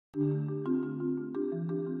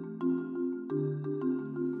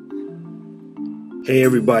Hey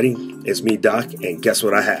everybody, it's me Doc, and guess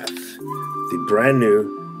what I have? The brand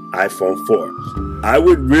new iPhone 4. I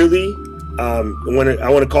would really, I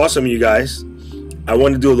want to call some of you guys. I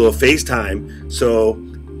want to do a little FaceTime. So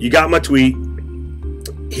you got my tweet.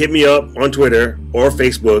 Hit me up on Twitter or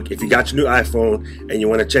Facebook if you got your new iPhone and you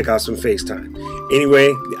want to check out some FaceTime. Anyway,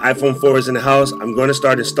 the iPhone 4 is in the house. I'm going to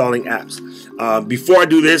start installing apps. Before I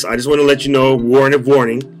do this, I just want to let you know,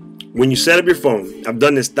 warning. When you set up your phone, I've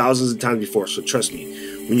done this thousands of times before, so trust me.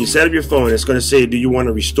 When you set up your phone, it's going to say, do you want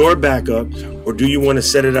to restore backup or do you want to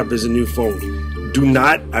set it up as a new phone? Do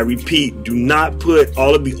not, I repeat, do not put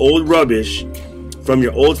all of the old rubbish from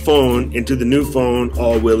your old phone into the new phone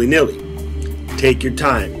all willy-nilly. Take your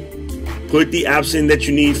time. Put the apps in that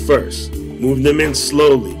you need first. Move them in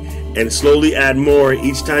slowly and slowly add more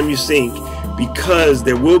each time you sync, because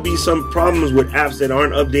there will be some problems with apps that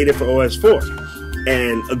aren't updated for OS 4.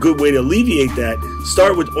 And a good way to alleviate that,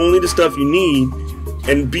 start with only the stuff you need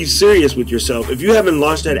and be serious with yourself. If you haven't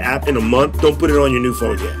launched that app in a month, don't put it on your new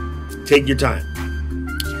phone yet. Take your time.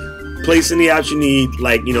 Place in the apps you need,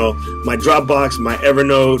 like, you know, my Dropbox, my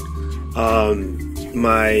Evernote,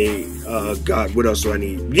 God, what else do I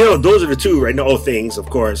need? You know, those are the two right now. Oh, Things, of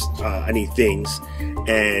course. I need Things.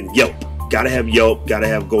 And Yelp. Gotta have Yelp, gotta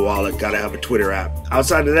have GoWallet, gotta have a Twitter app.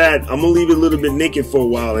 Outside of that, I'm gonna leave it a little bit naked for a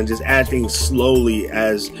while and just add things slowly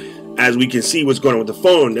as we can see what's going on with the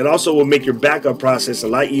phone. It also will make your backup process a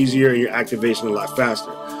lot easier and your activation a lot faster.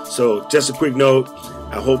 So just a quick note,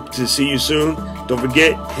 I hope to see you soon. Don't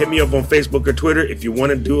forget, hit me up on Facebook or Twitter if you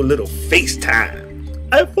want to do a little FaceTime.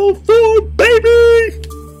 iPhone 4, baby!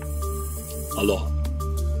 Aloha.